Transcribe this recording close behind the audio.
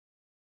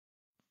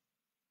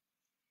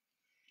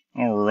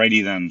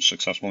Alrighty then,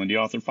 Successful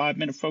Indie Author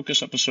 5-Minute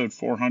Focus, episode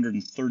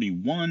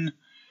 431,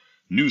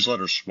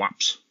 Newsletter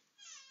Swaps.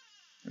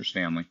 There's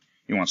Stanley.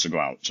 He wants to go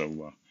out, so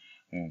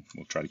we'll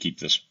try to keep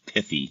this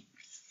pithy.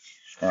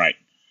 Alright,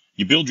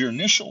 you build your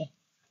initial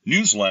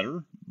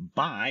newsletter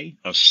by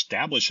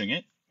establishing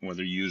it,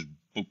 whether you use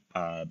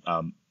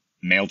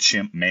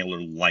MailChimp,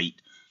 MailerLite,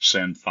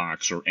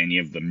 SendFox, or any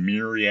of the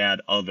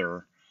myriad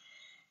other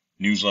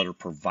newsletter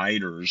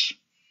providers.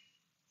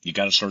 You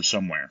got to start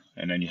somewhere,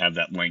 and then you have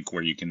that link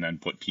where you can then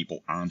put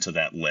people onto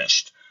that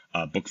list.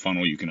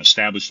 BookFunnel, you can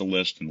establish the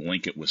list and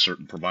link it with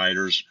certain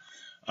providers.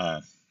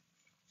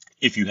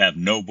 If you have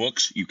no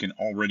books, you can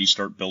already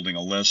start building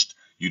a list.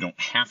 You don't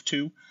have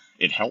to.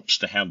 It helps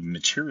to have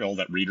material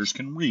that readers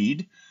can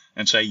read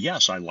and say,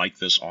 yes, I like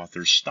this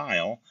author's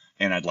style,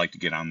 and I'd like to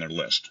get on their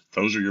list.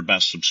 Those are your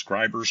best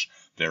subscribers.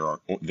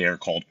 They're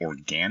called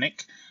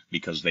organic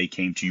because they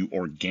came to you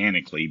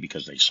organically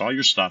because they saw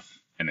your stuff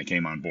and they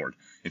came on board.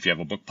 If you have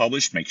a book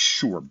published, make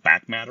sure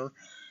back matter,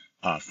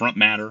 front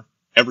matter,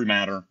 every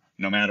matter,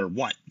 no matter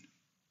what,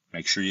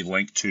 make sure you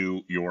link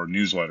to your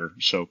newsletter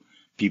so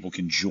people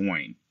can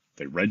join.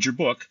 They read your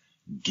book,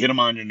 get them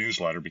on your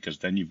newsletter because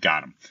then you've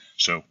got them.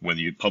 So whether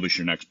you publish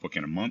your next book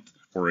in a month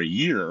or a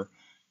year,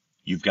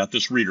 you've got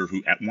this reader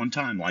who at one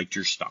time liked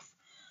your stuff.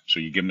 So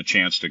you give them a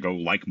chance to go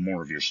like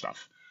more of your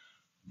stuff.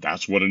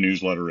 That's what a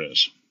newsletter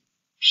is.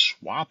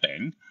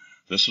 Swapping,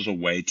 this is a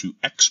way to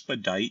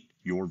expedite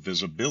your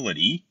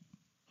visibility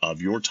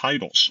of your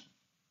titles.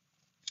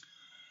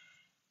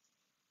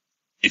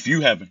 If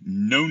you have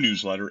no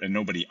newsletter and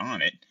nobody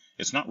on it,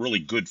 it's not really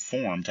good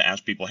form to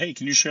ask people, hey,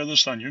 can you share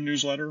this on your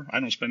newsletter? I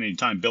don't spend any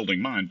time building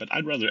mine, but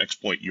I'd rather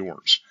exploit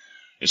yours.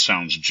 It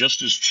sounds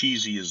just as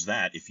cheesy as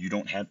that if you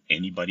don't have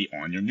anybody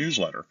on your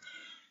newsletter.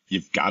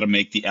 You've got to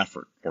make the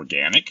effort.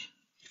 Organic.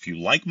 If you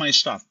like my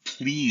stuff,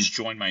 please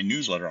join my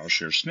newsletter. I'll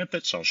share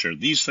snippets. I'll share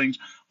these things,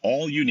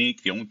 all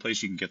unique. The only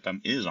place you can get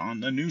them is on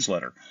the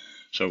newsletter.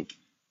 So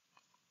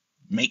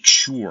make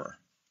sure,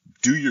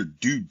 do your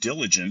due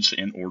diligence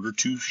in order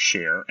to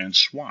share and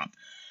swap.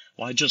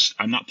 Well,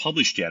 I'm not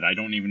published yet. I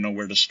don't even know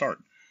where to start.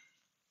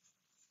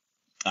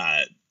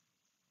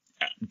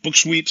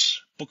 Booksweeps,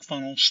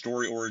 BookFunnel,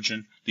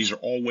 StoryOrigin, these are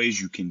all ways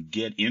you can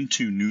get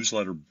into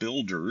newsletter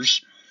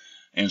builders.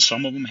 And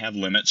some of them have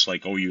limits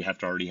like, oh, you have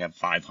to already have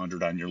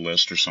 500 on your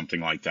list or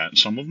something like that. And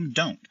some of them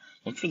don't.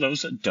 Look for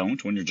those that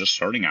don't when you're just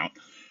starting out.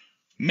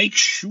 Make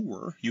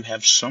sure you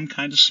have some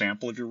kind of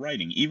sample of your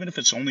writing. Even if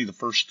it's only the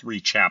first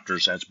 3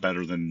 chapters, that's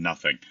better than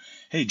nothing.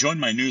 Hey, join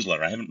my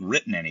newsletter. I haven't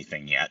written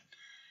anything yet,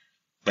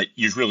 but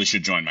you really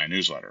should join my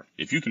newsletter.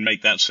 If you can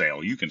make that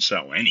sale, you can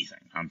sell anything.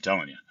 I'm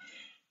telling you.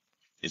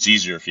 It's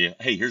easier if you,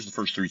 hey, here's the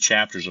first 3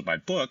 chapters of my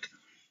book.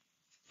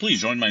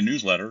 Please join my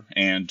newsletter,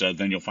 and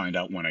then you'll find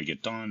out when I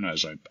get done,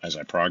 as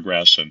I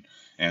progress,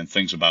 and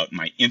things about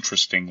my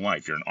interesting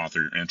life. You're an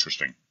author, you're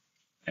interesting.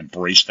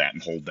 Embrace that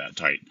and hold that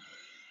tight.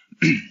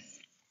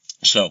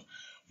 So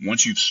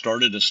once you've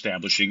started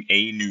establishing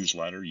a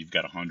newsletter, you've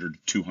got 100,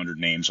 200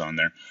 names on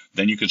there,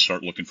 then you can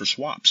start looking for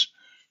swaps.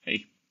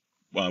 Hey,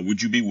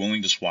 would you be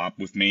willing to swap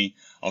with me?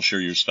 I'll share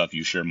your stuff,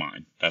 you share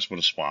mine. That's what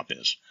a swap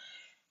is.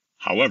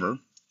 However,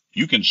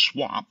 you can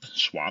swap,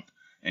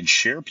 and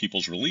share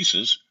people's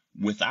releases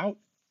without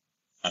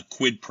a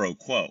quid pro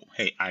quo.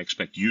 Hey, I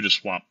expect you to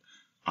swap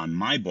on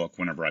my book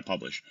whenever I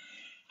publish.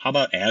 How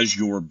about as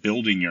you're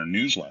building your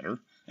newsletter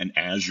and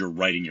as you're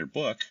writing your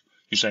book,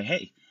 you say,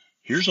 hey,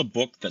 here's a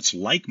book that's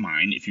like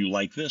mine. If you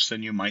like this,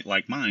 then you might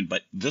like mine,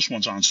 but this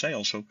one's on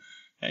sale, so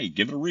hey,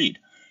 give it a read.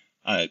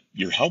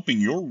 You're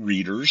helping your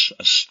readers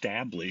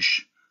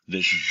establish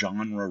this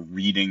genre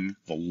reading,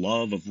 the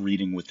love of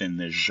reading within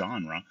this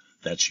genre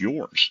that's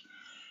yours.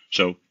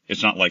 So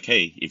it's not like,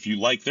 hey, if you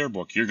like their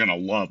book, you're going to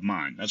love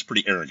mine. That's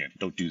pretty arrogant.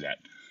 Don't do that.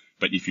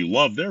 But if you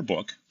love their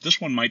book, this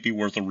one might be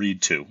worth a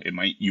read too.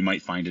 You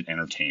might find it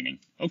entertaining.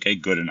 Okay,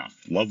 good enough.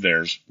 Love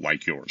theirs,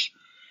 like yours.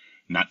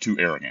 Not too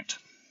arrogant.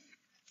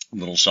 A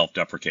little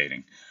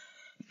self-deprecating.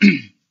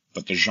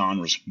 But the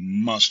genres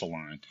must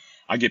align.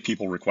 I get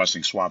people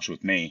requesting swaps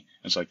with me.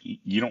 It's like,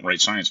 you don't write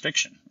science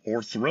fiction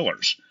or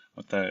thrillers.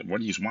 What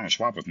do you want to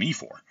swap with me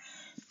for?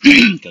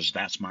 Because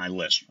that's my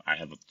list. I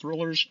have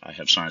thrillers, I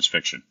have science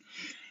fiction.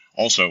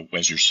 Also,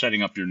 as you're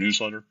setting up your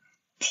newsletter,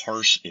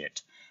 parse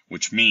it,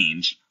 which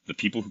means the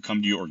people who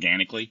come to you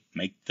organically,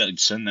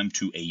 send them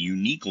to a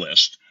unique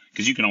list,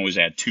 because you can always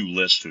add 2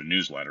 lists to a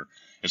newsletter.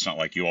 It's not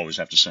like you always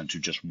have to send to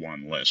just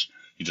one list.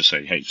 You just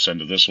say, hey,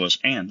 send to this list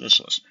and this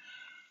list.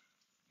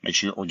 Make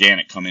sure your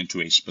organic come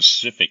into a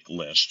specific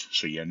list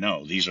so you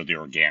know these are the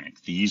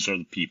organic. These are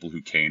the people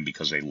who came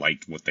because they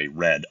liked what they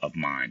read of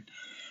mine.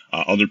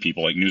 Other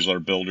people, like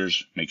newsletter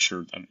builders, make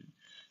sure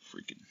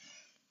freaking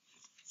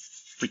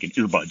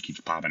earbud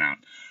keeps popping out.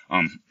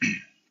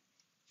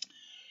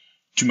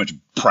 Too much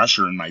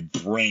pressure in my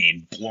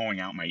brain,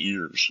 blowing out my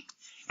ears.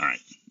 All right.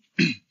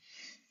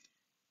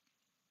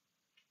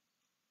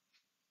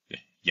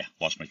 Yeah,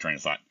 lost my train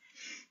of thought.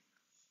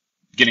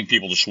 Getting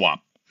people to swap.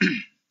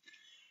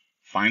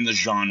 Find the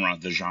genre.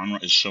 The genre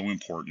is so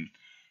important.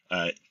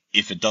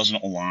 if it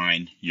doesn't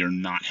align, you're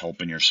not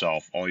helping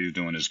yourself. All you're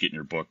doing is getting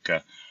your book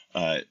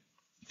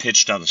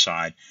pitched to the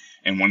side.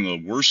 And one of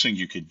the worst things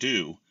you could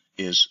do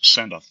is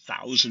send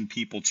 1,000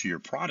 people to your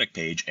product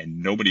page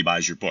and nobody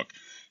buys your book.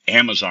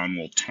 Amazon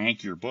will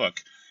tank your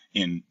book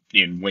in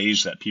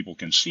ways that people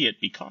can see it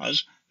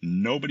because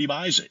nobody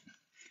buys it.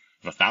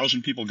 If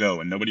 1,000 people go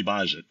and nobody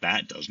buys it,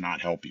 that does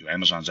not help you.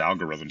 Amazon's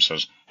algorithm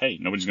says, hey,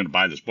 nobody's going to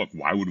buy this book.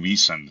 Why would we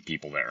send the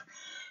people there?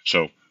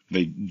 So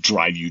they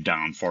drive you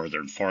down farther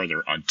and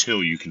farther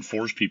until you can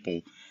force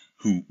people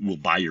who will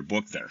buy your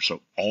book there.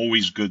 So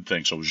always good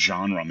things. So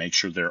genre, make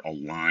sure they're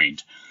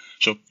aligned.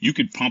 So you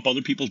could pump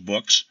other people's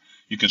books.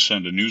 You can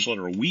send a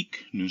newsletter a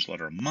week,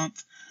 newsletter a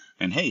month.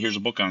 And hey, here's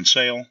a book on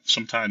sale.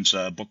 Sometimes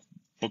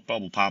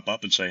BookBub will pop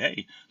up and say,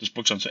 hey, this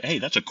book's on sale. Hey,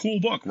 that's a cool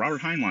book.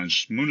 Robert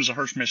Heinlein's Moon is a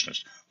Harsh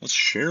Mistress. Let's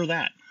share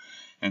that.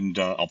 And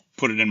I'll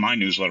put it in my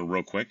newsletter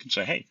real quick and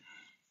say, hey,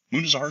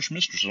 Moon is a Harsh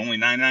Mistress is only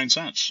 99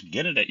 cents.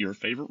 Get it at your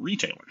favorite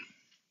retailer.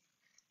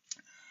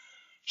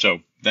 So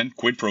then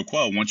quid pro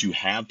quo, once you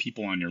have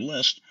people on your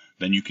list,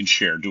 then you can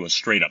share, do a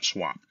straight up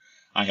swap.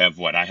 I have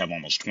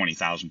almost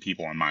 20,000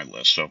 people on my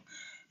list. So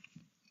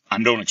I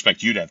don't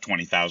expect you to have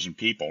 20,000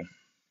 people.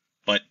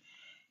 But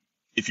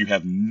if you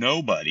have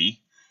nobody,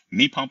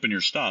 me pumping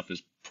your stuff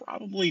is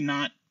probably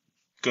not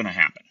going to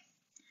happen.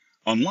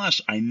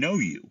 Unless I know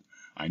you.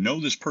 I know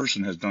this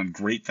person has done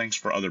great things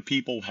for other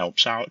people,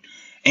 helps out,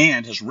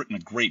 and has written a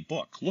great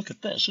book. Look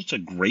at this. It's a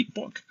great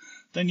book.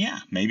 Then yeah,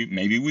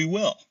 maybe we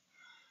will.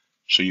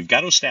 So you've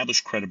got to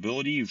establish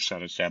credibility. You've got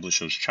to establish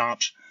those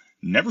chops.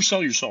 Never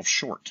sell yourself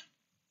short.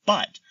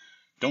 But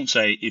don't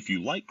say, if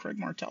you like Craig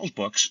Martelle's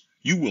books,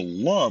 you will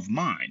love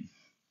mine.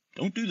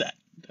 Don't do that.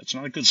 That's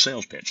not a good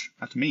sales pitch.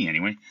 Not to me,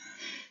 anyway.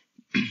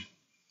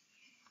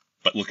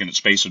 But looking at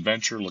space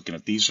adventure, looking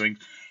at these things,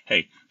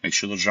 hey, make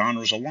sure the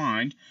genre is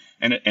aligned.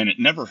 And it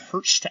never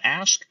hurts to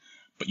ask,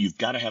 but you've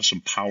got to have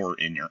some power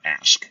in your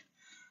ask.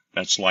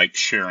 That's like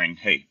sharing,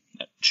 hey,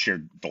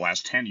 shared the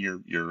last 10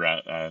 of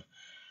your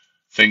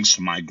things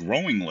to my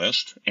growing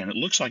list, and it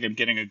looks like I'm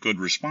getting a good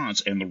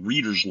response, and the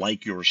readers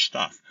like your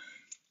stuff,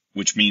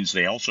 which means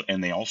they also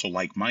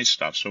like my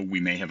stuff, so we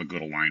may have a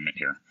good alignment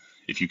here.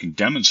 If you can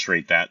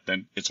demonstrate that,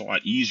 then it's a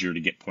lot easier to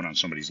get put on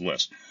somebody's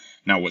list.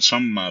 Now, what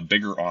some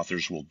bigger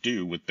authors will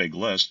do with big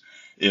lists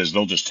is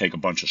they'll just take a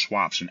bunch of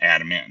swaps and add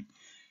them in.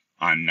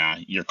 On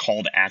your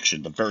call to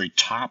action, the very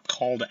top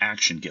call to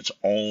action gets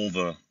all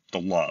the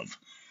love.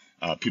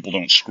 People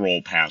don't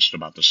scroll past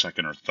about the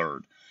second or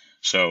third.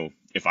 So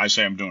if I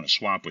say I'm doing a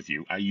swap with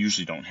you, I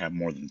usually don't have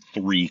more than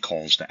 3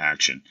 calls to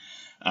action,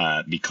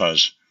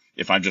 because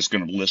if I'm just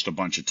going to list a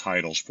bunch of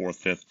titles,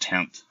 4th, 5th,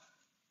 10th,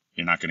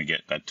 you're not going to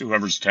get that.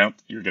 Whoever's 10th,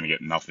 you're going to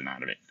get nothing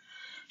out of it.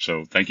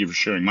 So thank you for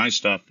sharing my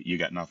stuff. You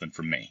got nothing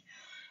from me.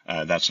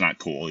 That's not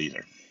cool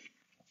either.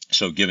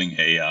 So giving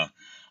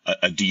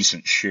a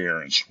decent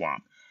share and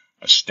swap.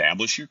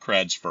 Establish your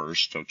creds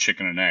first. So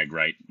chicken and egg,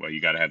 right? Well,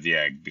 you got to have the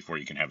egg before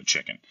you can have a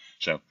chicken.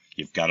 So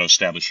you've got to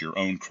establish your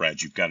own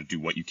creds. You've got to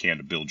do what you can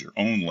to build your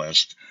own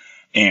list.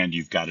 And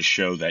you've got to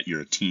show that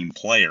you're a team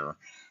player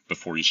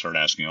before you start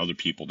asking other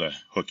people to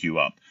hook you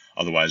up.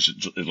 Otherwise,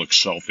 it looks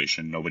selfish,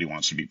 and nobody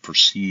wants to be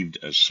perceived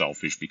as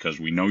selfish, because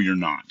we know you're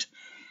not.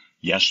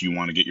 Yes, you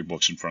want to get your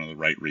books in front of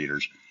the right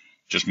readers.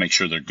 Just make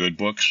sure they're good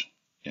books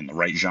in the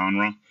right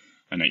genre,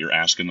 and that you're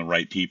asking the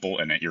right people,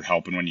 and that you're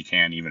helping when you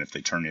can, even if they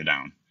turn you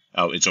down.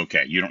 Oh, it's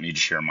okay. You don't need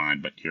to share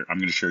mine, but here, I'm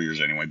going to share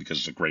yours anyway because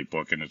it's a great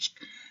book, and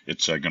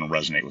it's going to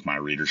resonate with my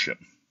readership.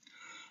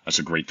 That's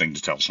a great thing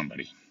to tell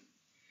somebody.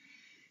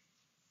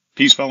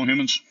 Peace, fellow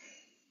humans.